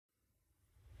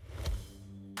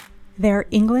They're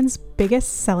England's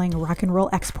biggest-selling rock and roll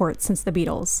export since the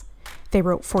Beatles. They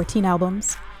wrote 14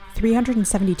 albums,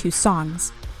 372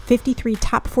 songs, 53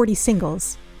 top 40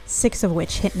 singles, 6 of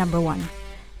which hit number 1.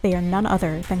 They are none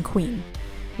other than Queen,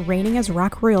 reigning as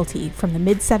rock royalty from the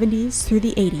mid-70s through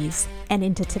the 80s and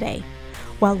into today.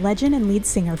 While legend and lead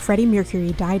singer Freddie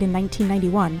Mercury died in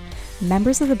 1991,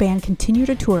 members of the band continue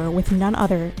to tour with none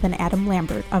other than Adam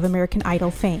Lambert of American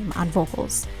Idol fame on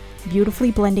vocals, beautifully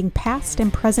blending past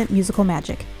and present musical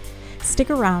magic.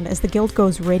 Stick around as the Guild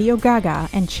goes Radio Gaga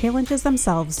and challenges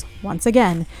themselves, once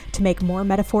again, to make more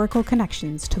metaphorical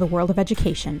connections to the world of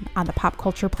education on the pop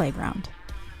culture playground.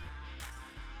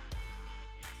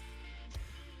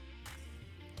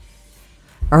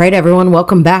 All right, everyone,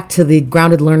 welcome back to the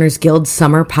Grounded Learners Guild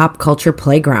Summer Pop Culture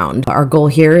Playground. Our goal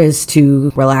here is to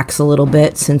relax a little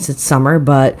bit since it's summer,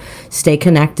 but stay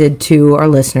connected to our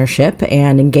listenership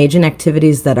and engage in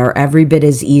activities that are every bit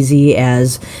as easy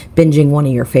as binging one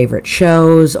of your favorite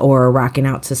shows or rocking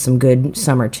out to some good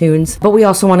summer tunes. But we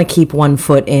also want to keep one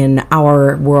foot in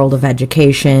our world of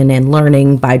education and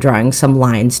learning by drawing some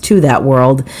lines to that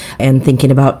world and thinking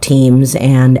about teams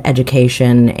and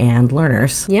education and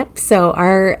learners. Yep, so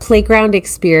our playground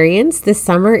experience this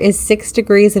summer is 6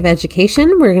 degrees of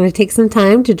education. We're going to take some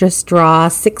time to just draw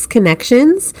 6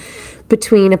 connections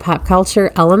between a pop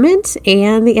culture element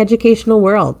and the educational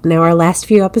world. Now, our last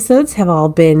few episodes have all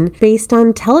been based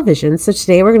on television, so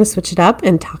today we're going to switch it up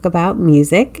and talk about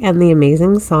music and the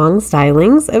amazing song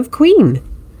stylings of Queen.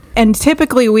 And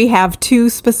typically we have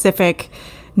 2 specific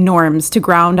norms to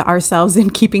ground ourselves in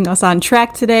keeping us on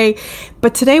track today.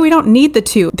 But today we don't need the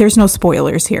 2. There's no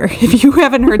spoilers here. If you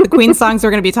haven't heard the Queen songs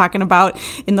we're going to be talking about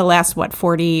in the last,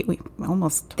 40,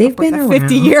 almost they've been around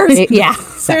 50 years. Yeah.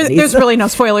 There's really no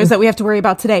spoilers that we have to worry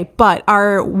about today. But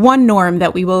our one norm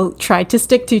that we will try to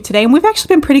stick to today, and we've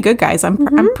actually been pretty good, guys. I'm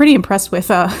pretty impressed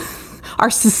with our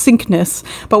succinctness,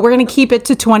 but we're going to keep it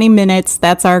to 20 minutes.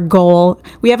 That's our goal.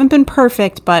 We haven't been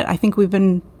perfect, but I think we've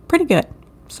been pretty good.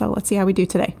 So let's see how we do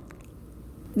today.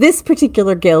 This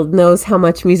particular guild knows how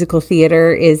much musical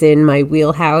theater is in my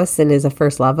wheelhouse and is a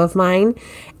first love of mine.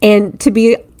 And to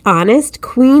be honest,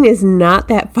 Queen is not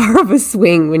that far of a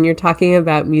swing when you're talking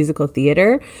about musical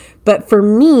theater. But for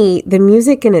me, the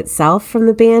music in itself from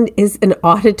the band is an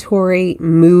auditory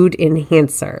mood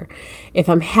enhancer. If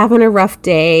I'm having a rough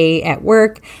day at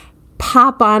work,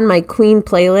 pop on my Queen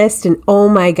playlist and oh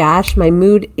my gosh, my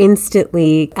mood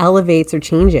instantly elevates or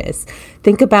changes.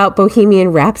 Think about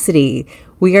Bohemian Rhapsody,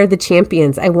 We Are the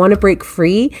Champions, I Want to Break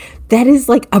Free. That is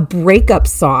like a breakup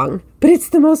song, but it's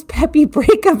the most peppy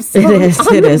breakup song on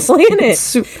the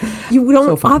planet. You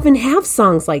don't often have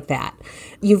songs like that.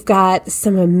 You've got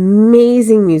some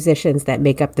amazing musicians that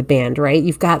make up the band, right?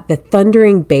 You've got the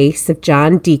thundering bass of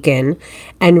John Deacon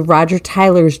and Roger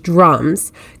Tyler's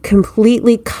drums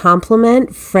completely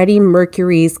complement Freddie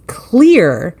Mercury's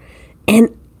clear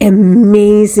and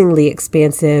amazingly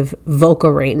expansive vocal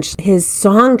range. His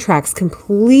song tracks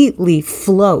completely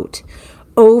float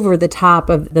over the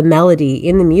top of the melody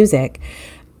in the music,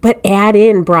 but add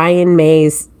in Brian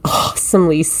May's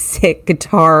awesomely sick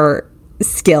guitar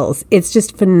skills. It's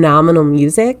just phenomenal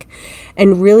music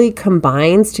and really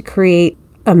combines to create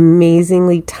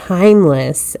amazingly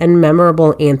timeless and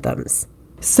memorable anthems.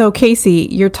 So Casey,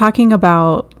 you're talking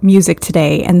about music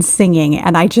today and singing,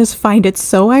 and I just find it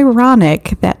so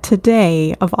ironic that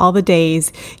today, of all the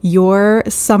days, your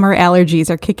summer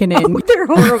allergies are kicking in. Oh, they're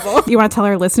horrible. You want to tell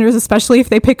our listeners, especially if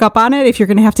they pick up on it, if you're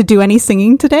going to have to do any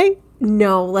singing today?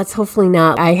 No, let's hopefully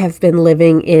not. I have been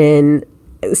living in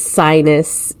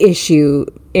sinus issue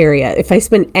area. If I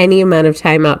spend any amount of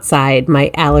time outside, my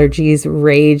allergies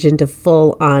rage into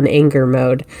full-on anger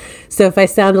mode. So if I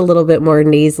sound a little bit more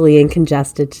nasally and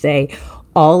congested today,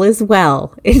 all is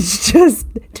well. It's just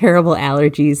terrible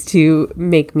allergies to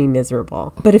make me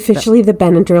miserable. But officially the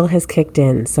Benadryl has kicked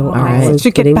in, so all right. It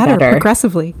should get better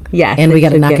progressively. Yes. And we got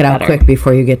to knock it out quick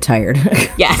before you get tired.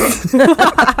 Yes.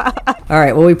 All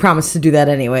right. Well, we promised to do that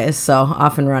anyways, so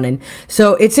off and running.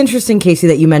 So it's interesting, Casey,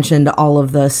 that you mentioned all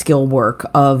of the skill work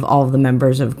of all of the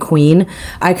members of Queen.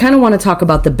 I kind of want to talk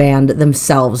about the band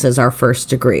themselves as our first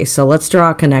degree. So let's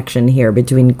draw a connection here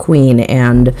between Queen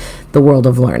and the world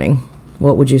of learning.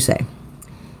 What would you say?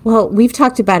 Well, we've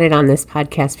talked about it on this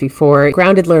podcast before.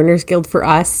 Grounded Learners Guild, for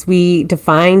us, we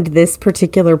defined this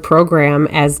particular program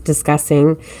as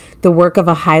discussing the work of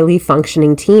a highly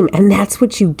functioning team. And that's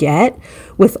what you get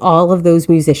with all of those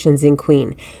musicians in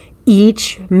Queen.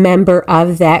 Each member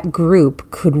of that group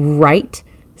could write,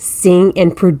 sing,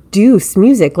 and produce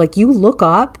music. Like, you look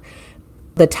up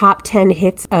the top 10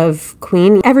 hits of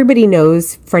Queen. Everybody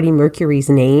knows Freddie Mercury's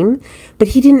name, but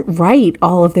he didn't write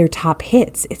all of their top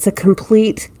hits. It's a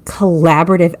complete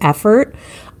collaborative effort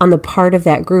on the part of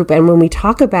that group. And when we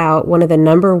talk about one of the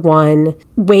number one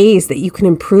ways that you can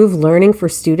improve learning for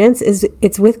students is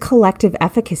it's with collective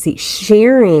efficacy,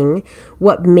 sharing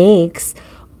what makes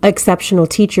exceptional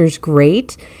teachers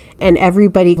great and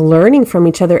everybody learning from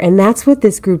each other. And that's what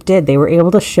this group did. They were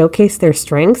able to showcase their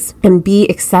strengths and be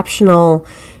exceptional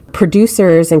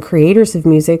producers and creators of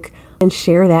music and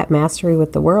share that mastery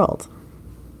with the world.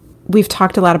 We've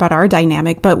talked a lot about our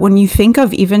dynamic, but when you think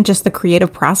of even just the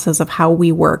creative process of how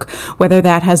we work, whether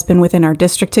that has been within our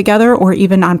district together or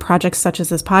even on projects such as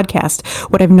this podcast,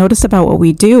 what I've noticed about what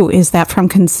we do is that from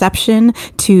conception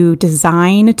to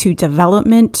design to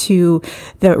development to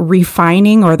the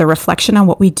refining or the reflection on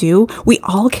what we do, we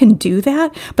all can do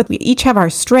that, but we each have our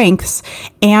strengths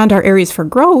and our areas for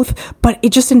growth, but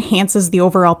it just enhances the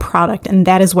overall product. And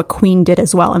that is what Queen did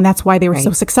as well. And that's why they were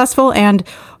so successful. And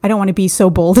I don't want to be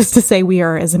so bold as to say we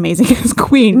are as amazing as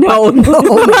Queen. No,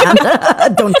 man.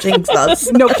 Don't jinx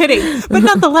us. No kidding. But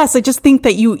nonetheless, I just think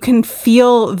that you can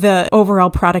feel the overall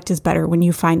product is better when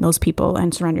you find those people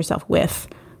and surround yourself with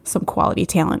some quality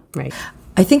talent. Right.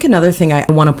 I think another thing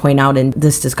I want to point out in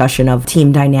this discussion of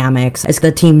team dynamics is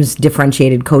the team's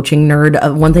differentiated coaching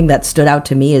nerd. One thing that stood out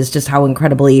to me is just how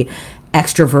incredibly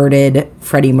extroverted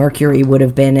Freddie Mercury would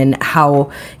have been, and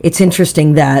how it's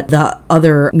interesting that the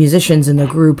other musicians in the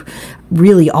group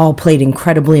really all played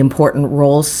incredibly important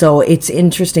roles. So it's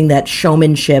interesting that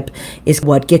showmanship is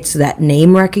what gets that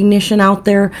name recognition out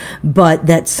there, but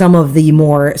that some of the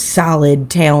more solid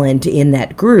talent in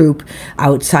that group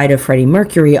outside of Freddie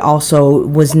Mercury also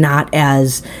was not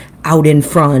as out in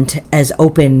front, as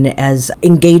open, as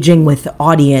engaging with the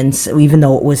audience, even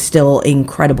though it was still an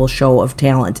incredible show of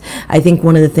talent. I think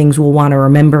one of the things we'll want to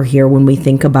remember here when we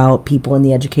think about people in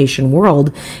the education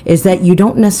world is that you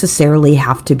don't necessarily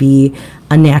have to be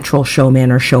a natural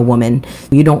showman or showwoman.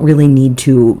 You don't really need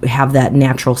to have that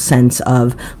natural sense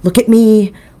of, look at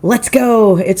me, let's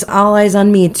go, it's all eyes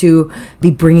on me, to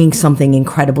be bringing something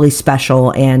incredibly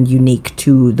special and unique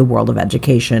to the world of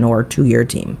education or to your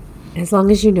team. As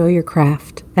long as you know your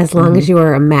craft, as long as you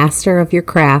are a master of your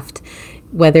craft,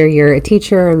 whether you're a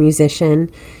teacher or a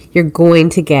musician, you're going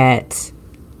to get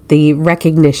the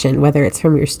recognition, whether it's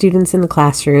from your students in the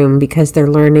classroom because they're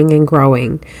learning and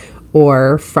growing,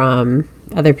 or from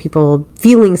other people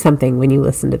feeling something when you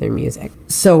listen to their music.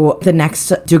 So the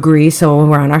next degree, so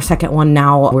we're on our second one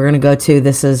now, we're going to go to,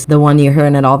 this is the one you're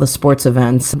hearing at all the sports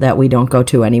events that we don't go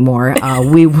to anymore.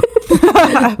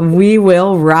 We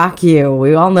will rock you.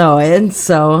 We all know it.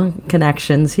 So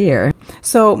connections here.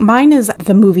 So mine is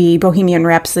the movie Bohemian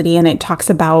Rhapsody, and it talks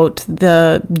about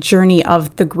the journey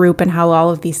of the group and how all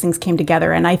of these things came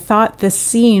together. And I thought this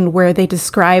scene where they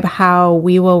describe how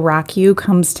We Will Rock You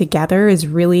comes together is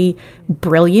really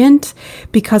brilliant,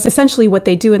 because essentially what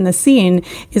they do in the scene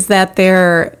is that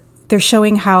they're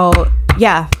showing how,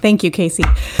 yeah, thank you, Casey.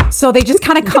 So they just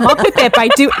kind of come up with it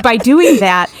by doing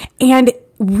that. And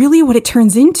really what it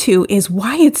turns into is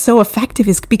why it's so effective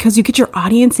is because you get your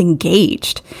audience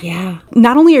engaged. Yeah.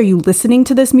 Not only are you listening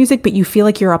to this music, but you feel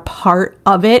like you're a part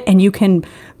of it and you can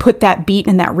put that beat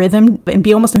and that rhythm and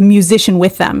be almost a musician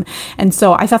with them. And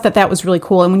so I thought that was really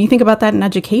cool. And when you think about that in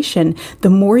education, the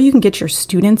more you can get your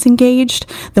students engaged,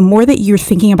 the more that you're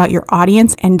thinking about your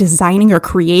audience and designing or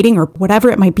creating or whatever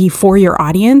it might be for your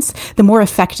audience, the more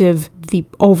effective the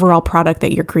overall product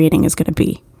that you're creating is going to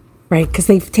be. Right, because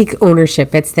they take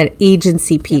ownership. It's that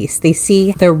agency piece. They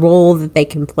see their role that they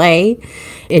can play,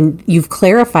 and you've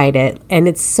clarified it, and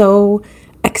it's so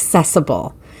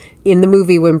accessible. In the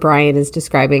movie, when Brian is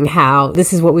describing how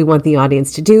this is what we want the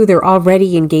audience to do, they're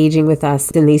already engaging with us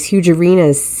in these huge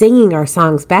arenas, singing our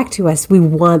songs back to us. We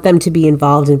want them to be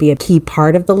involved and be a key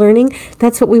part of the learning.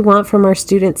 That's what we want from our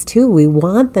students, too. We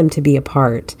want them to be a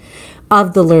part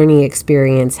of the learning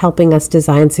experience, helping us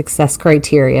design success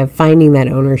criteria, finding that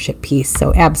ownership piece.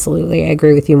 So absolutely, I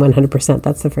agree with you 100%.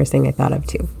 That's the first thing I thought of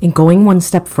too. And going one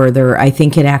step further, I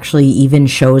think it actually even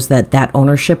shows that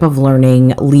ownership of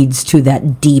learning leads to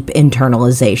that deep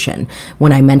internalization.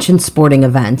 When I mentioned sporting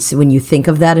events, when you think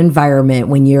of that environment,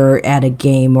 when you're at a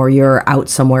game or you're out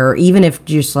somewhere, or even if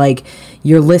just like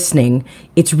you're listening,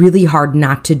 it's really hard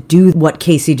not to do what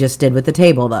Casey just did with the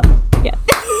table though. Yeah.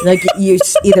 Like you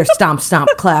either stomp,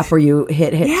 clap, or you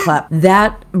hit, clap.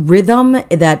 That rhythm,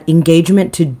 that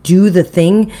engagement to do the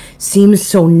thing seems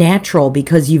so natural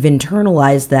because you've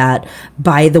internalized that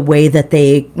by the way that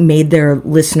they made their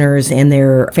listeners and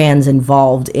their fans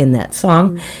involved in that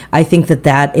song. I think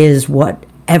that is what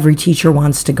every teacher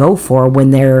wants to go for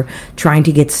when they're trying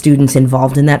to get students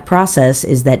involved in that process,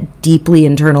 is that deeply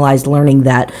internalized learning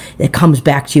that it comes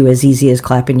back to you as easy as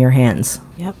clapping your hands.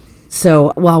 Yep.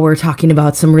 So while we're talking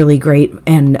about some really great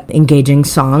and engaging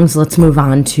songs, let's move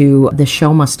on to The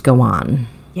Show Must Go On.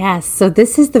 Yes, so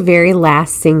this is the very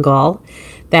last single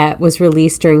that was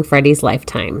released during Freddie's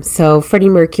lifetime. So Freddie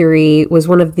Mercury was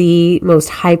one of the most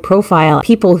high-profile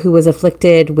people who was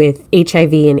afflicted with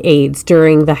HIV and AIDS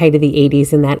during the height of the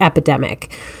 80s and that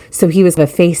epidemic. So he was a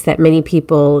face that many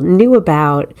people knew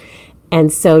about.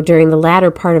 And so during the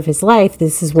latter part of his life,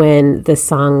 this is when the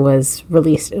song was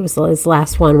released. It was his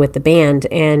last one with the band.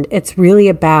 And it's really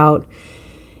about,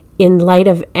 in light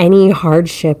of any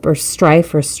hardship or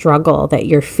strife or struggle that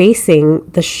you're facing,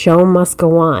 the show must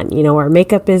go on. You know, our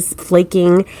makeup is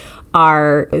flaking,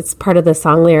 it's part of the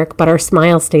song lyric, but our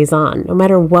smile stays on. No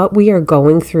matter what we are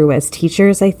going through as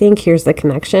teachers, I think, here's the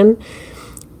connection.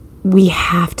 We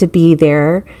have to be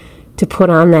there to put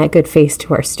on that good face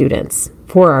to our students,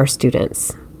 for our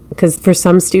students. Because for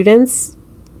some students,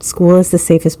 school is the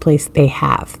safest place they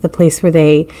have, the place where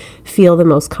they feel the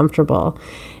most comfortable.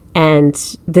 And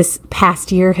this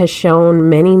past year has shown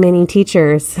many, many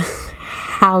teachers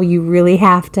how you really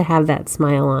have to have that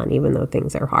smile on, even though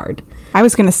things are hard. I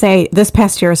was going to say, this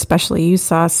past year especially, you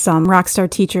saw some rock star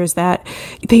teachers that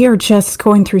they are just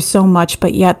going through so much,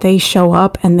 but yet they show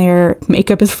up and their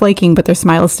makeup is flaking, but their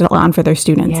smile is still on for their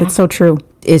students. Yeah. It's so true.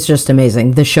 It's just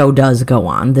amazing. The show does go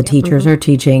on. The teachers are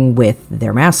teaching with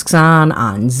their masks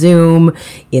on Zoom,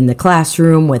 in the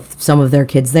classroom, with some of their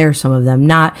kids there, some of them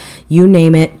not. You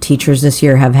name it, teachers this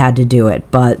year have had to do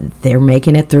it, but they're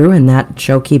making it through, and that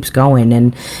show keeps going.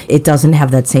 And it doesn't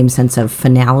have that same sense of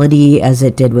finality as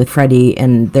it did with Freddie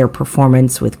and their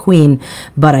performance with Queen,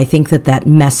 but I think that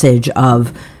message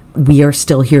of we are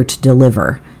still here to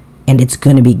deliver, and it's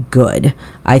going to be good.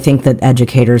 I think that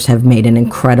educators have made an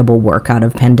incredible work out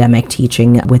of pandemic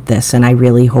teaching with this, and I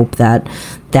really hope that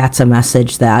that's a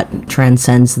message that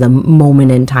transcends the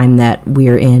moment in time that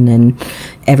we're in, and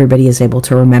everybody is able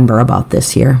to remember about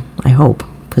this year, I hope,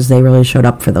 because they really showed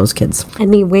up for those kids.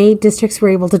 And the way districts were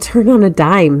able to turn on a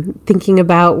dime, thinking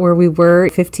about where we were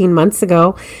 15 months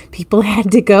ago, people had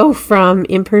to go from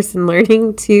in-person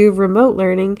learning to remote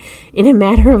learning in a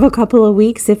matter of a couple of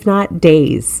weeks, if not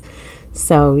days.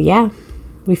 So yeah,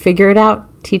 we figure it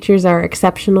out. Teachers are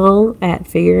exceptional at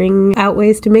figuring out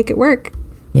ways to make it work.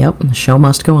 Yep, the show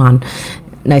must go on.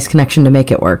 Nice connection to make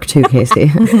it work too, Casey.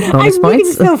 Bonus I'm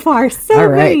points so far. So All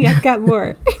right. many. I've got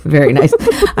more. Very nice.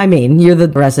 I mean, you're the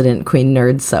resident Queen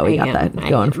nerd, so we got I that am.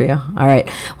 going for you. All right.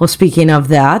 Well, speaking of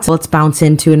that, let's bounce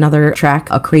into another track,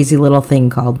 A Crazy Little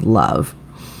Thing Called Love.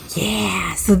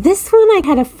 Yeah. So this one, I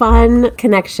had a fun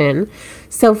connection.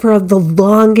 So for the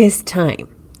longest time,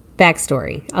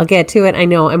 backstory, I'll get to it. I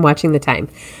know I'm watching the time.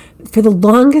 For the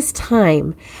longest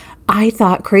time, I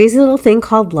thought Crazy Little Thing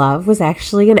Called Love was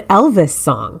actually an Elvis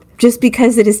song, just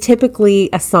because it is typically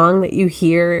a song that you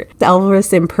hear the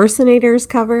Elvis impersonators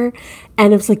cover.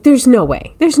 And it's like, there's no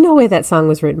way that song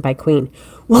was written by Queen.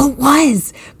 Well, it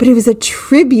was, but it was a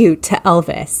tribute to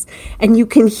Elvis. And you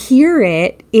can hear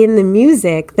it in the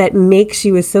music that makes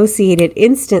you associate it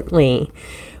instantly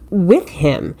with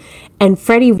him. And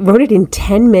Freddie wrote it in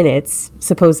 10 minutes,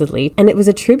 supposedly, and it was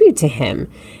a tribute to him.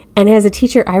 And as a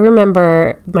teacher, I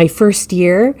remember my first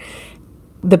year,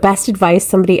 the best advice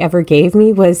somebody ever gave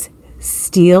me was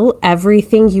steal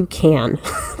everything you can.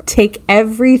 Take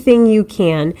everything you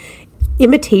can.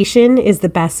 Imitation is the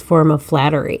best form of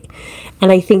flattery. And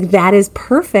I think that is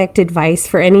perfect advice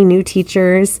for any new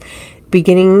teachers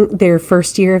beginning their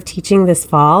first year of teaching this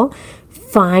fall.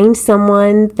 Find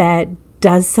someone that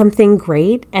does something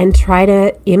great and try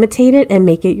to imitate it and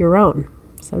make it your own.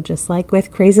 So just like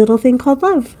with Crazy Little Thing Called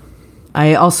Love.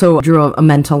 I also drew a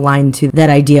mental line to that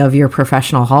idea of your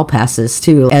professional hall passes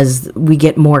too. As we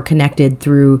get more connected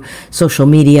through social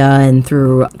media and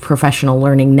through professional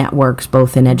learning networks,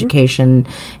 both in education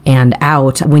and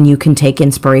out, when you can take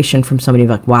inspiration from somebody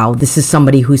like, wow, this is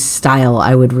somebody whose style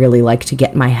I would really like to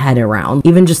get my head around.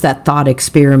 Even just that thought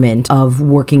experiment of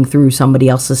working through somebody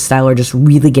else's style or just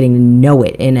really getting to know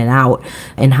it in and out,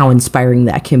 and how inspiring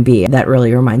that can be. That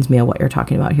really reminds me of what you're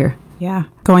talking about here. Yeah.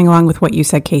 Going along with what you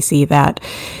said, Casey, that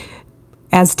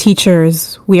as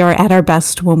teachers, we are at our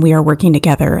best when we are working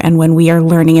together and when we are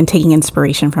learning and taking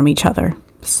inspiration from each other.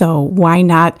 So why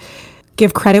not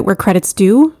give credit where credit's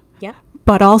due, Yeah.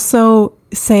 but also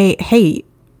say, hey,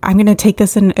 I'm going to take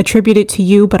this and attribute it to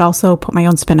you, but also put my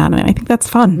own spin on it. I think that's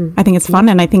fun. I think it's fun,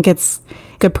 and I think it's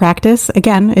good practice.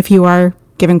 Again, if you are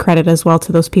giving credit as well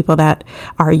to those people that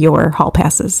are your hall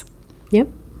passes. Yep.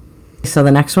 So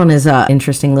the next one is a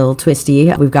interesting little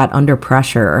twisty. We've got Under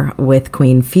Pressure with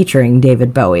Queen featuring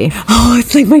David Bowie. Oh,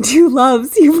 it's like my two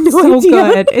loves. You have no So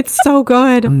idea. good. It's so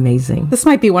good. Amazing. This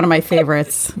might be one of my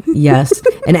favorites. Yes.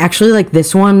 And actually, like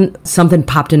this one, something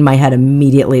popped in my head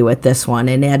immediately with this one.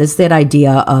 And that is that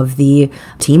idea of the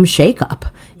team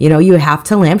shakeup. You know, you have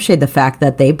to lampshade the fact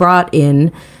that they brought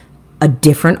in a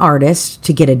different artist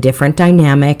to get a different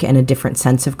dynamic and a different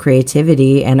sense of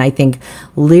creativity. And I think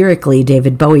lyrically,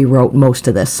 David Bowie wrote most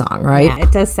of this song, right? Yeah,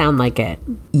 it does sound like it.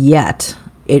 Yet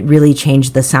it really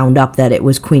changed the sound up that it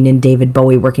was Queen and David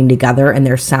Bowie working together, and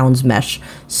their sounds mesh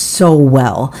so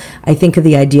well. I think of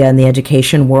the idea in the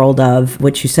education world of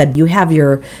what you said, you have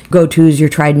your go-tos, your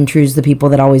tried and trues, the people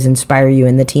that always inspire you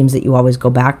and the teams that you always go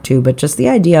back to, but just the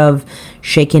idea of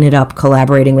shaking it up,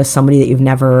 collaborating with somebody that you've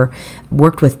never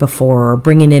worked with before, or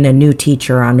bringing in a new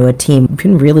teacher onto a team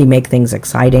can really make things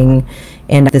exciting.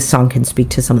 And this song can speak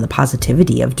to some of the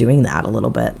positivity of doing that a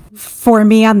little bit. For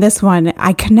me on this one,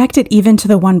 I connect it even to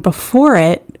the one before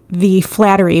it, the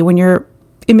flattery when you're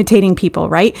imitating people,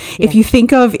 right? Yeah. If you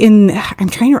think of I'm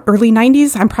trying to early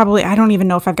 90s, I don't even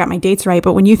know if I've got my dates right,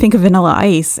 but when you think of Vanilla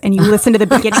Ice and you listen to the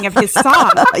beginning of his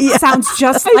song, it sounds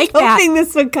just like that. I don't think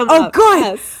this would come up. Oh, good.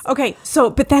 Yes. Okay,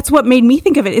 but that's what made me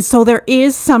think of it is so there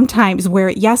is sometimes where,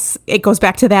 yes, it goes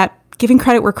back to that giving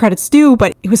credit where credit's due,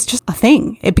 but it was just a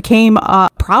thing. It became a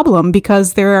problem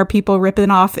because there are people ripping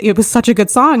off. It was such a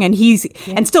good song, and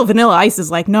and still Vanilla Ice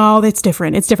is like, no, it's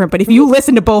different. It's different. But if you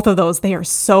listen to both of those, they are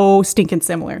so stinking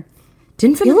similar.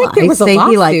 Didn't Vanilla Ice say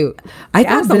he I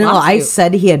thought Vanilla Ice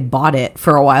said he had bought it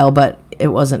for a while, but it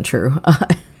wasn't true.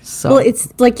 So. Well, it's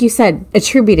like you said,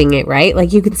 attributing it, right?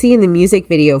 Like you can see in the music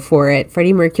video for it,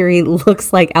 Freddie Mercury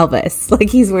looks like Elvis. Like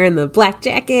he's wearing the black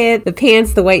jacket, the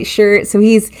pants, the white shirt. So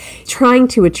he's trying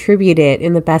to attribute it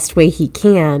in the best way he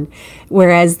can.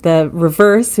 Whereas the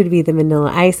reverse would be the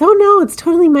Vanilla Ice. Oh, no, it's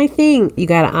totally my thing. You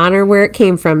got to honor where it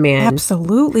came from, man.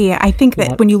 Absolutely. I think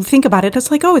that when you think about it, it's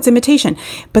like, oh, it's imitation.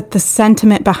 But the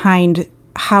sentiment behind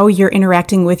how you're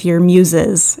interacting with your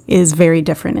muses is very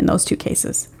different in those two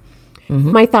cases.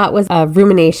 Mm-hmm. My thought was a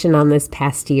rumination on this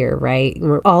past year, right?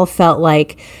 We all felt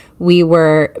like we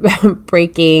were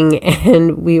breaking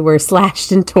and we were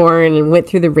slashed and torn and went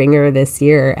through the ringer this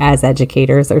year as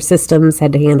educators. Our systems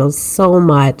had to handle so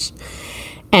much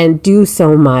and do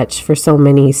so much for so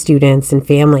many students and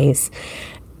families.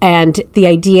 And the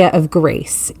idea of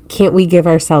grace, can't we give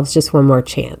ourselves just one more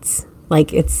chance?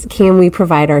 Like can we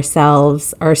provide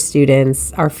ourselves, our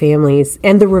students, our families,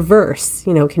 and the reverse,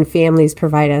 can families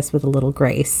provide us with a little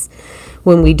grace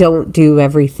when we don't do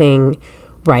everything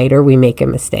right or we make a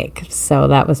mistake? So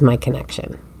that was my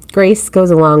connection. Grace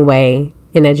goes a long way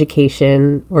in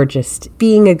education or just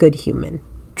being a good human.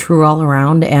 True all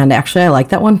around. And actually, I like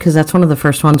that one because that's one of the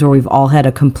first ones where we've all had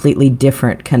a completely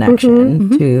different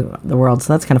connection to the world.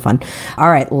 So that's kind of fun. All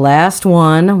right, last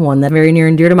one that's very near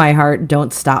and dear to my heart,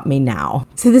 Don't Stop Me Now.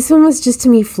 So this one was just to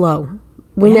me flow.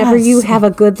 Whenever you have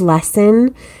a good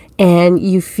lesson and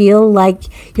you feel like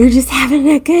you're just having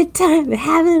a good time,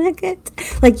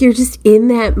 like you're just in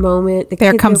that moment.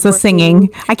 There comes the singing.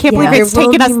 I can't believe it's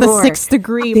taken us the 6th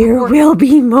degree. There will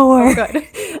be more. Oh,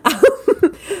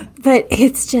 good. But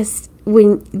it's just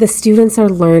when the students are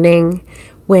learning,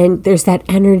 when there's that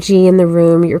energy in the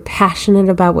room, you're passionate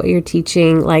about what you're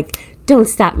teaching, like, don't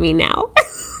stop me now.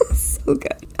 So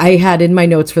good. I had in my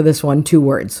notes for this one 2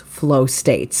 words, flow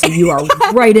state. So you are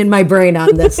right in my brain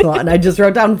on this one. I just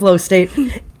wrote down flow state.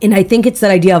 And I think it's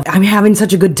that idea of I'm having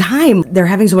such a good time. They're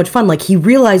having so much fun. Like he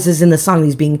realizes in the song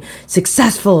he's being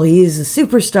successful. He's a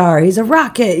superstar. He's a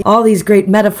rocket. All these great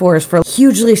metaphors for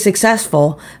hugely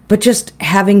successful, but just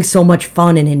having so much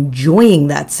fun and enjoying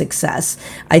that success.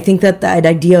 I think that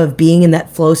idea of being in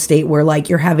that flow state where like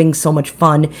you're having so much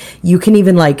fun, you can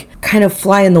even like kind of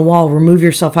fly in the wall, remove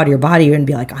yourself out of your body and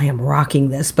be like, I am rocking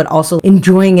this, but also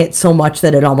enjoying it so much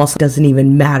that it almost doesn't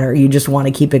even matter. You just want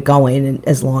to keep it going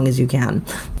as long as you can.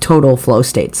 Total flow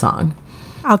state song.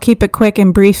 I'll keep it quick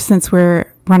and brief since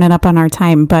we're running up on our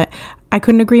time, but I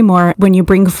couldn't agree more. When you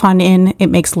bring fun in, it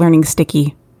makes learning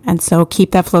sticky. And so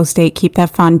keep that flow state, keep that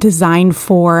fun, designed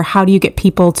for how do you get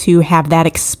people to have that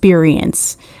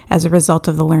experience as a result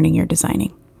of the learning you're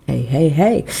designing.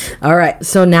 Hey. All right.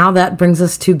 So now that brings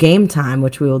us to game time,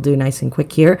 which we will do nice and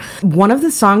quick here. One of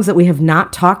the songs that we have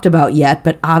not talked about yet,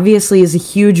 but obviously is a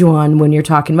huge one when you're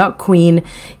talking about Queen,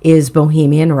 is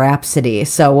Bohemian Rhapsody.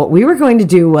 So what we were going to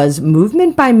do was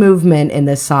movement by movement in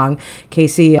this song.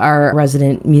 Casey, our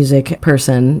resident music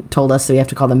person, told us that we have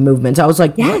to call them movements. I was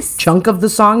like, yes. What chunk of the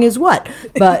song is what?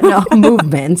 But no,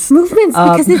 movements. Movements,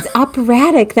 because it's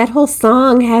operatic. That whole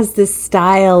song has this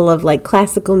style of like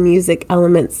classical music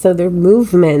elements So they're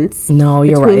movements. No,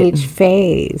 you're between right. Each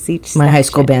phase, each My high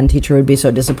school band teacher would be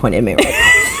so disappointed in me right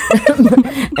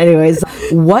now. Anyways,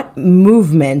 what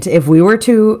movement, if we were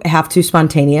to have to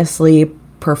spontaneously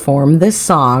perform this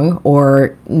song,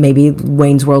 or maybe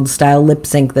Wayne's World style lip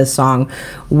sync this song,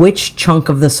 which chunk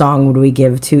of the song would we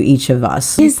give to each of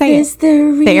us? Is this the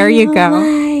real There you go.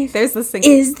 life? There's the sing.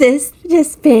 Is this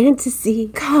just fantasy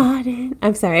caught in?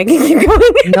 I'm sorry, I can keep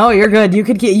going. No, you're good.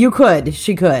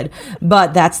 She could.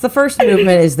 But that's the first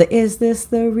movement, is this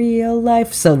the real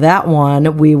life? So that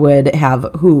one, we would have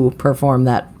who perform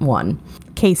that one?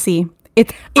 Casey.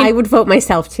 I would vote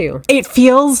myself too. It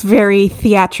feels very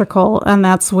theatrical, and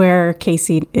that's where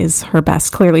Casey is her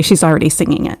best. Clearly, she's already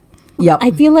singing it. Yep. I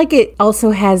feel like it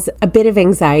also has a bit of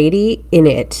anxiety in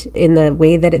it, in the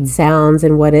way that it sounds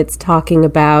and what it's talking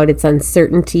about. It's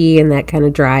uncertainty, and that kind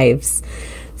of drives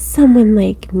someone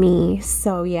like me.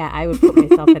 So yeah, I would put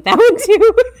myself at that one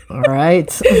too. All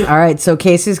right. So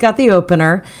Casey's got the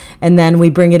opener, and then we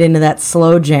bring it into that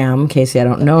slow jam. Casey, I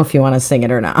don't know if you want to sing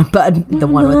it or not, but the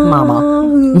one with Mama.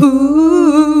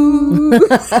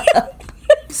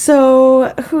 So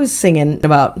who's singing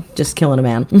about just killing a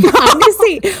man?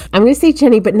 I'm gonna say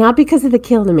Jenny, but not because of the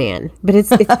kill the man, but it's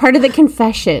part of the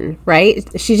confession, right?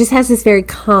 She just has this very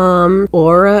calm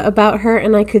aura about her,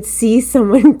 and I could see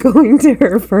someone going to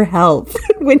her for help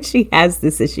when she has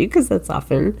this issue, because that's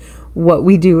often what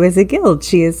we do as a guild.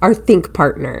 She is our think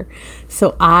partner.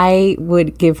 So I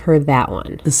would give her that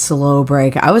one. The slow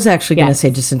break. I was actually going to say,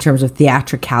 just in terms of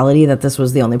theatricality, that this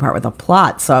was the only part with a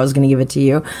plot, so I was going to give it to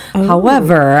you. Oh.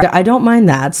 However, I don't mind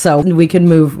that, so we can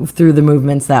move through the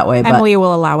movements that way. But Emily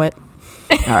will allow it.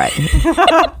 all right.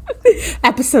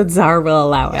 Episode czar will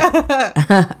allow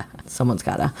it. Someone's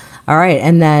gotta. All right.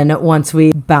 And then once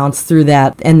we bounce through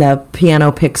that and the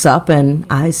piano picks up and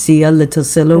I see a little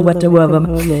silhouette of a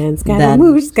man's got a then-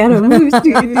 moose, do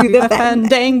the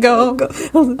Fandango.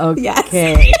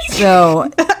 Okay. So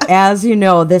as you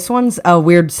know, this one's a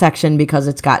weird section because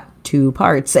it's got two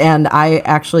parts, and I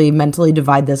actually mentally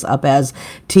divide this up as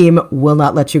team will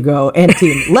not let you go and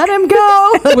team let him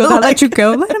go. Will not let you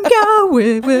go. Let him go. Will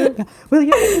you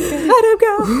let him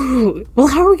go? Well,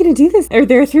 how are we going to do this?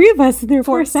 There are three of us and there are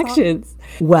four sections.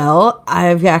 Well,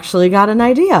 I've actually got an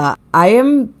idea. I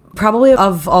am probably,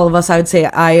 of all of us, I would say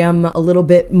I am a little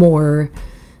bit more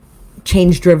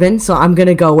change driven, so I'm going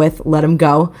to go with let him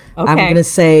go. Okay. I'm going to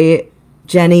say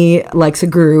Jenny likes a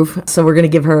groove, so we're going to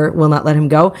give her will not let him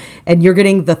go. And you're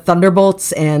getting the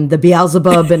Thunderbolts and the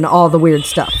Beelzebub and all the weird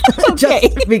stuff.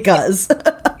 Just because.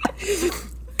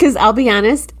 Because I'll be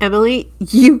honest, Emily,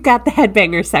 you got the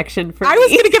headbanger section for I me. was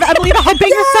going to give Emily the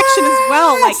headbanger section as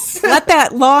well. Like, let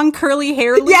that long curly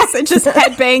hair loose and just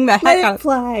headbang the heck out.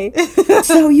 fly.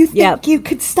 So you think you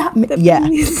could stop me? Yeah.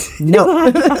 No.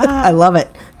 I love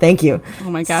it. Thank you. Oh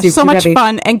my gosh, Super so much heavy.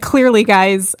 fun. And clearly,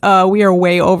 guys, we are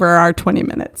way over our 20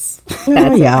 minutes.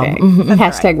 That's Yeah. okay.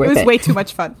 Hashtag It with was it. way too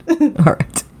much fun. All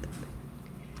right.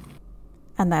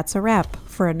 And that's a wrap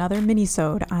for another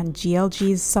mini-sode on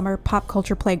GLG's Summer Pop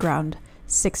Culture Playground,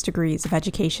 6 Degrees of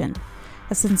Education.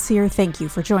 A sincere thank you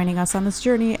for joining us on this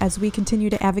journey as we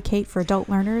continue to advocate for adult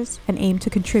learners and aim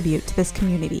to contribute to this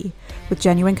community with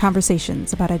genuine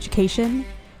conversations about education,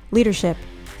 leadership,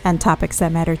 and topics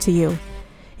that matter to you.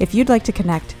 If you'd like to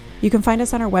connect, you can find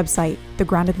us on our website,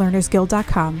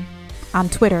 thegroundedlearnersguild.com, on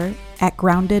Twitter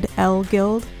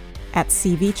 @GroundedLGuild,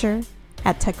 @CVeacher,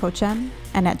 @TechCoachM,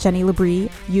 and @Jenny Labrie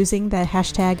using the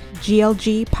hashtag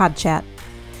GLGPodchat.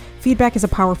 Feedback is a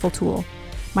powerful tool.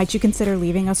 Might you consider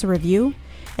leaving us a review?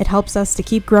 It helps us to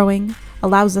keep growing,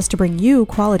 allows us to bring you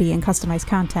quality and customized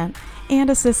content, and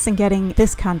assists in getting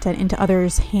this content into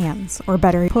others' hands, or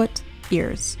better put,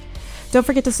 ears. Don't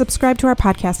forget to subscribe to our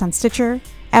podcast on Stitcher,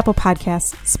 Apple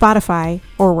Podcasts, Spotify,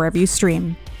 or wherever you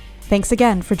stream. Thanks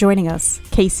again for joining us,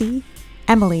 Casey,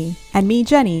 Emily, and me,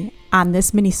 Jenny, on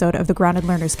this minisode of the Grounded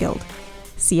Learners Guild.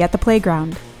 See you at the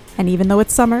playground, and even though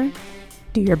it's summer,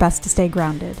 do your best to stay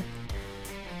grounded.